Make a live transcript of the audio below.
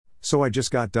So I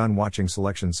just got done watching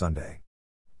Selection Sunday.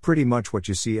 Pretty much what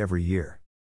you see every year.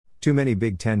 Too many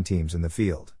Big Ten teams in the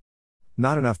field.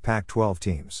 Not enough Pac-12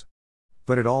 teams.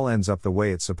 But it all ends up the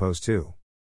way it's supposed to.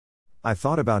 I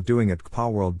thought about doing a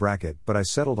KPA World bracket, but I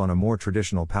settled on a more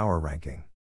traditional power ranking.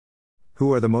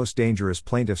 Who are the most dangerous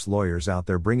plaintiffs' lawyers out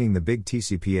there bringing the big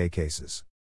TCPA cases?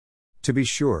 To be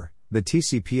sure, the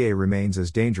TCPA remains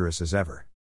as dangerous as ever.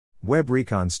 Web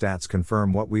Recon stats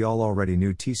confirm what we all already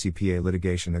knew: TCPA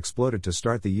litigation exploded to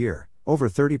start the year, over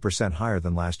 30% higher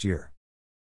than last year.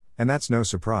 And that's no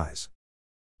surprise.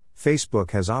 Facebook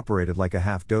has operated like a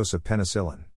half dose of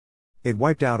penicillin. It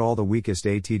wiped out all the weakest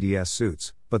ATDS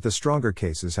suits, but the stronger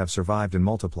cases have survived and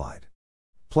multiplied.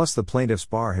 Plus the plaintiff's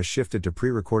bar has shifted to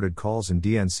pre-recorded calls and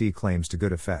DNC claims to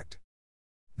good effect.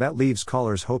 That leaves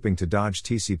callers hoping to dodge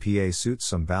TCPA suits,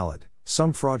 some valid,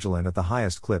 some fraudulent, at the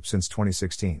highest clip since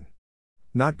 2016.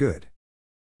 Not good.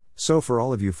 So for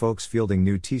all of you folks fielding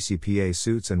new TCPA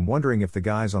suits and wondering if the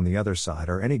guys on the other side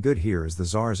are any good, here is the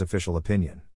czar's official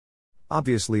opinion.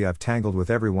 Obviously I've tangled with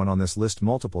everyone on this list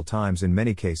multiple times, in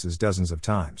many cases dozens of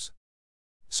times.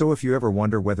 So if you ever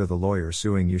wonder whether the lawyer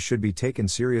suing you should be taken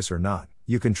serious or not,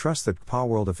 you can trust the KPA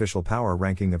World official power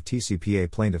ranking of TCPA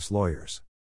plaintiffs' lawyers.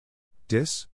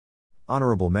 Dis.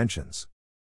 Honorable mentions.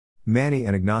 Manny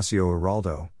and Ignacio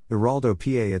Iraldo,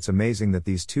 PA. It's amazing that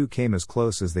these two came as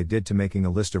close as they did to making a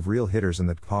list of real hitters in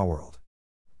the KPA World.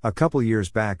 A couple years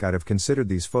back I'd have considered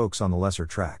these folks on the lesser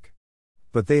track.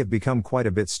 But they have become quite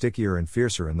a bit stickier and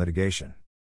fiercer in litigation.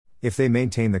 If they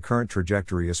maintain the current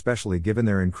trajectory, especially given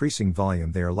their increasing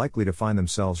volume, they are likely to find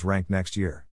themselves ranked next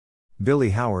year. Billy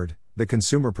Howard, the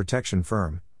consumer protection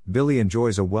firm. Billy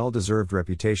enjoys a well-deserved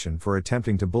reputation for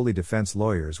attempting to bully defense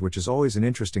lawyers, which is always an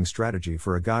interesting strategy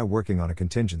for a guy working on a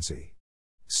contingency.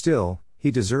 Still,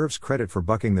 he deserves credit for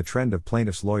bucking the trend of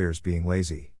plaintiffs' lawyers being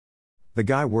lazy. The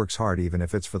guy works hard even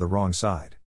if it's for the wrong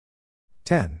side.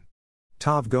 10.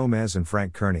 Tav Gomez and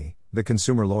Frank Kearney, the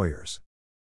consumer lawyers.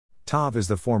 Tav is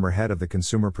the former head of the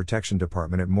Consumer Protection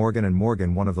Department at Morgan &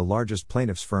 Morgan, one of the largest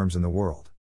plaintiffs' firms in the world.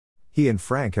 He and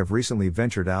Frank have recently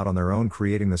ventured out on their own,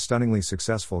 creating the stunningly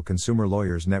successful Consumer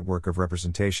Lawyers Network of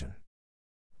Representation.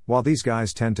 While these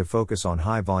guys tend to focus on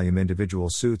high-volume individual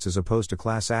suits as opposed to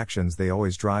class actions, they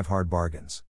always drive hard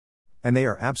bargains. And they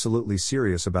are absolutely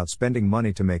serious about spending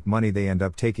money to make money. They end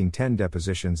up taking 10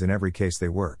 depositions in every case they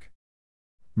work.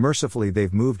 Mercifully,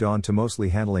 they've moved on to mostly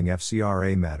handling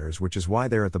FCRA matters, which is why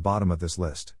they're at the bottom of this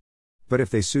list. But if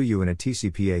they sue you in a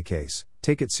TCPA case,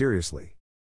 take it seriously.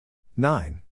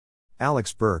 9.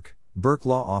 Alex Burke, Burke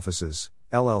Law Offices,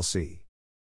 LLC.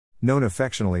 Known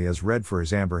affectionately as Red for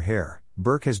his amber hair,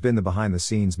 Burke has been the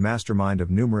behind-the-scenes mastermind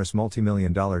of numerous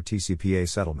multi-million-dollar TCPA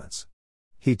settlements.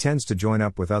 He tends to join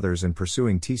up with others in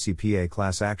pursuing TCPA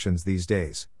class actions these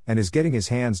days, and is getting his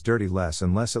hands dirty less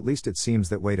and less, at least it seems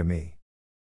that way to me.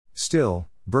 Still,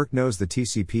 Burke knows the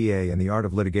TCPA and the art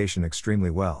of litigation extremely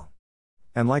well.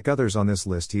 And like others on this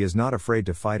list, he is not afraid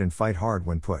to fight, and fight hard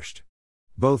when pushed.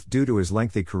 Both due to his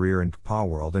lengthy career in KPA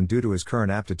World and due to his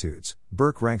current aptitudes,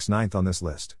 Burke ranks 9th on this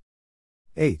list.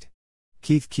 8.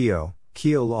 Keith Keogh,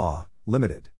 Keogh Law,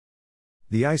 Limited.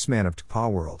 The Iceman of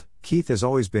KPA World, Keith has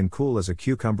always been cool as a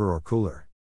cucumber, or cooler.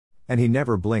 And he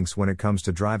never blinks when it comes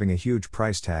to driving a huge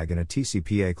price tag in a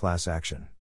TCPA class action.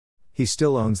 He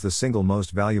still owns the single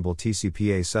most valuable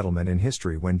TCPA settlement in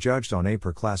history when judged on a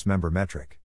per-class member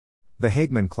metric. The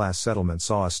Hageman class settlement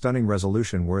saw a stunning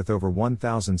resolution worth over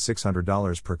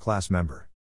 $1,600 per class member.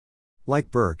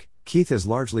 Like Burke, Keith has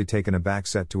largely taken a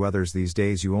backseat to others these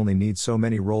days. You only need so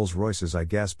many Rolls Royces, I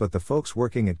guess, but the folks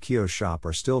working at Keogh's shop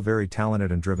are still very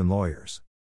talented and driven lawyers.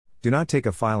 Do not take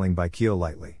a filing by Keogh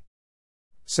lightly.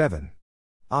 7.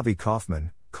 Avi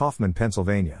Kaufman, Kaufman,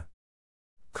 Pennsylvania.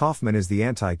 Kaufman is the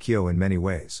anti-Keogh in many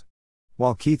ways.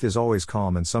 While Keith is always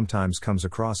calm and sometimes comes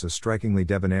across as strikingly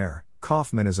debonair,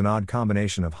 Kaufman is an odd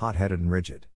combination of hot-headed and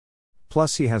rigid.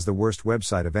 Plus he has the worst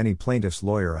website of any plaintiff's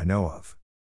lawyer I know of.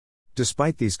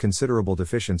 Despite these considerable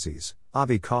deficiencies,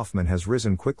 Avi Kaufman has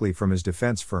risen quickly from his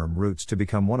defense firm roots to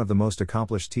become one of the most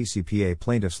accomplished TCPA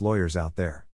plaintiffs' lawyers out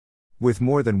there. With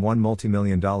more than one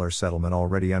multi-million-dollar settlement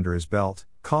already under his belt,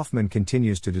 Kaufman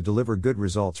continues to deliver good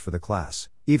results for the class,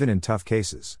 even in tough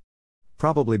cases.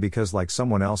 Probably because, like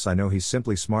someone else I know, he's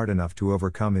simply smart enough to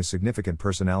overcome his significant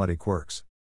personality quirks.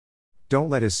 Don't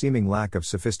let his seeming lack of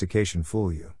sophistication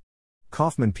fool you.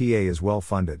 Kaufman PA is well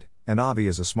funded, and Avi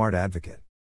is a smart advocate.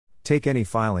 Take any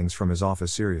filings from his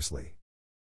office seriously.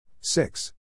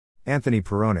 6. Anthony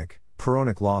Peronic,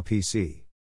 Peronic Law PC.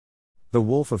 The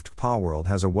Wolf of KPA World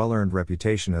has a well-earned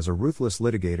reputation as a ruthless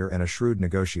litigator and a shrewd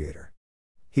negotiator.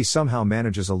 He somehow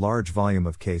manages a large volume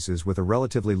of cases with a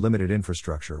relatively limited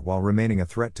infrastructure while remaining a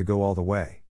threat to go all the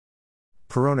way.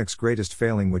 Poronic's greatest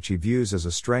failing, which he views as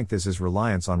a strength, is his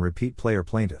reliance on repeat player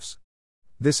plaintiffs.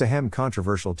 This ahem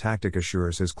controversial tactic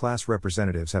assures his class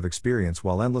representatives have experience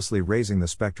while endlessly raising the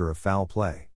specter of foul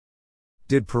play.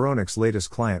 Did Poronic's latest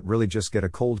client really just get a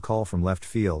cold call from left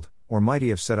field, or might he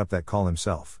have set up that call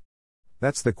himself?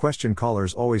 That's the question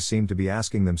callers always seem to be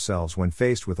asking themselves when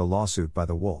faced with a lawsuit by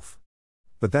the Wolf.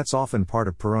 But that's often part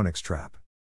of Poronic's trap.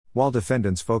 While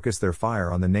defendants focus their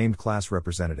fire on the named class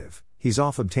representative, he's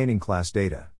off obtaining class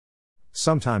data.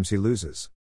 Sometimes he loses.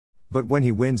 But when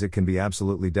he wins, it can be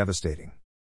absolutely devastating.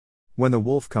 When the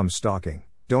Wolf comes stalking,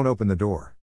 don't open the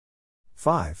door.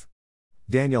 5.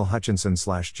 Daniel Hutchinson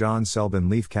 / John Selbin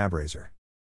Leaf Cabraiser.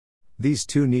 These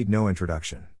two need no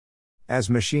introduction. As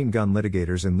machine gun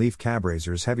litigators in Leaf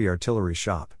Cabraiser's heavy artillery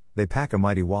shop, they pack a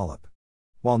mighty wallop.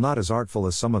 While not as artful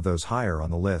as some of those higher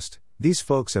on the list, these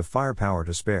folks have firepower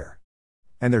to spare.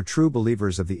 And they're true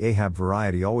believers of the Ahab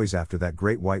variety, always after that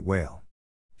great white whale.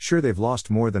 Sure, they've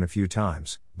lost more than a few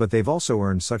times, but they've also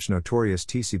earned such notorious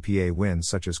TCPA wins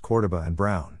such as Cordoba and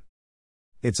Brown.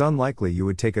 It's unlikely you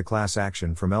would take a class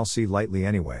action from LC lightly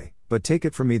anyway, but take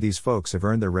it from me, these folks have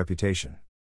earned their reputation.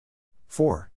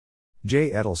 4.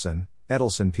 Jay Edelson,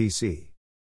 Edelson PC.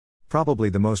 Probably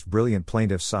the most brilliant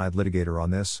plaintiff's side litigator on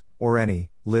this, or any,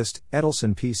 list.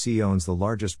 Edelson PC owns the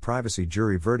largest privacy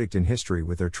jury verdict in history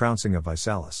with their trouncing of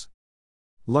ViSalus.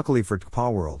 Luckily for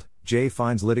TPA World, Jay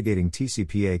finds litigating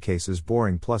TCPA cases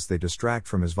boring, plus they distract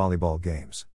from his volleyball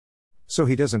games. So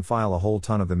he doesn't file a whole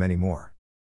ton of them anymore.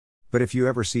 But if you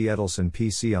ever see Edelson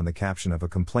PC on the caption of a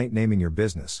complaint naming your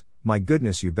business, my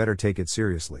goodness, you better take it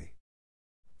seriously.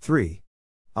 3.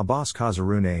 Abbas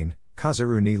Kazaroun,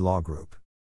 Kazarouni Law Group.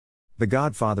 The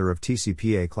godfather of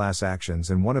TCPA class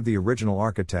actions and one of the original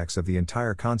architects of the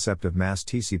entire concept of mass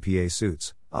TCPA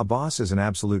suits, Abbas is an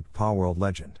absolute TPA World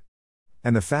legend.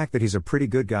 And the fact that he's a pretty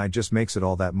good guy just makes it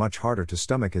all that much harder to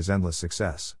stomach his endless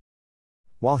success.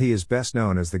 While he is best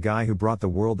known as the guy who brought the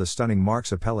world the stunning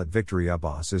Marks Appellate victory,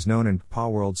 Abbas is known in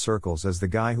TPA World circles as the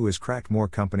guy who has cracked more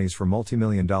companies for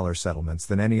multi-million-dollar settlements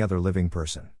than any other living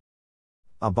person.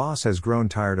 Abbas has grown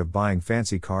tired of buying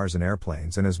fancy cars and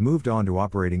airplanes and has moved on to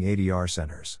operating ADR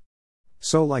centers.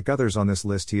 So, like others on this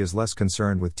list, he is less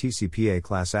concerned with TCPA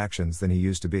class actions than he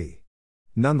used to be.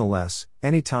 Nonetheless,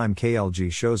 anytime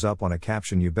KLG shows up on a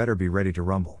caption, you better be ready to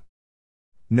rumble.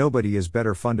 Nobody is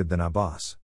better funded than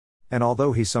Abbas. And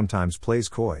although he sometimes plays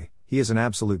coy, he is an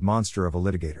absolute monster of a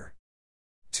litigator.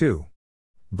 2.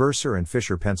 Bursar and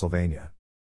Fisher, Pennsylvania.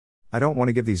 I don't want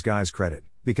to give these guys credit,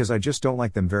 because I just don't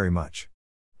like them very much.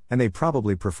 And they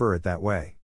probably prefer it that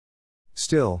way.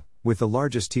 Still, with the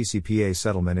largest TCPA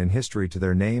settlement in history to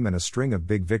their name and a string of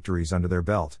big victories under their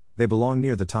belt, they belong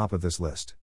near the top of this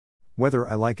list. Whether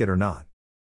I like it or not.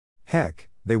 Heck,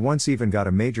 they once even got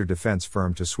a major defense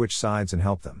firm to switch sides and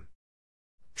help them.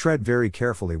 Tread very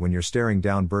carefully when you're staring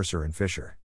down Bursar and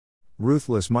Fisher.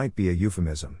 Ruthless might be a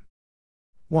euphemism.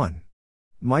 1.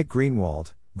 Mike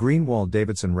Greenwald, Greenwald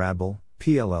Davidson Radbull,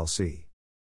 PLLC.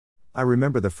 I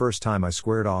remember the first time I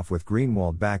squared off with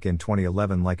Greenwald back in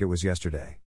 2011 like it was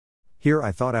yesterday. Here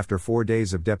I thought, after 4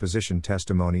 days of deposition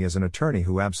testimony as an attorney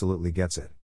who absolutely gets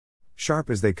it. Sharp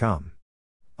as they come.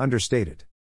 Understated.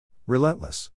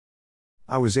 Relentless.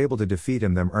 I was able to defeat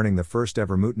him, them earning the first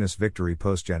ever mootness victory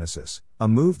post-Genesis, a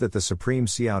move that the Supreme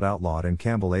Court outlawed in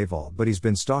Campbell Avol, but he's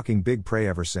been stalking Big Prey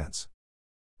ever since.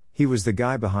 He was the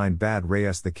guy behind Bad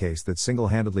Reyes, the case that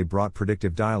single-handedly brought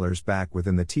predictive dialers back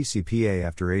within the TCPA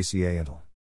after ACA Intel.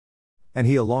 And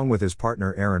he, along with his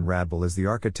partner Aaron Radbull, is the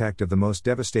architect of the most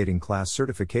devastating class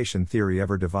certification theory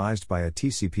ever devised by a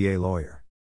TCPA lawyer.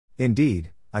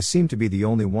 Indeed, I seem to be the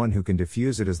only one who can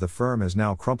diffuse it, as the firm has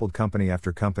now crumpled company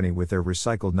after company with their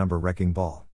recycled number wrecking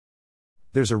ball.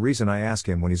 There's a reason I ask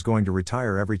him when he's going to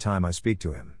retire every time I speak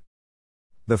to him.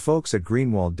 The folks at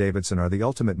Greenwald Davidson are the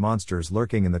ultimate monsters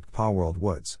lurking in the TPA World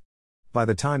woods. By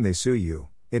the time they sue you,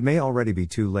 it may already be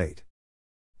too late.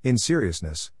 In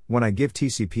seriousness, when I give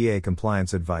TCPA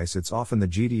compliance advice, it's often the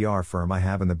GDR firm I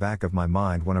have in the back of my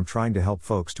mind when I'm trying to help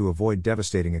folks to avoid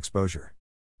devastating exposure.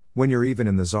 When you're even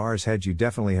in the czar's head, you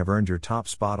definitely have earned your top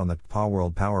spot on the TPA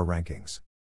World Power Rankings.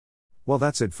 Well,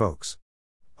 that's it, folks.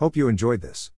 Hope you enjoyed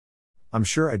this. I'm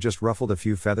sure I just ruffled a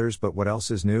few feathers, but what else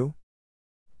is new?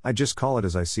 I just call it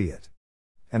as I see it.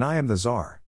 And I am the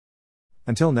czar.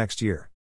 Until next year.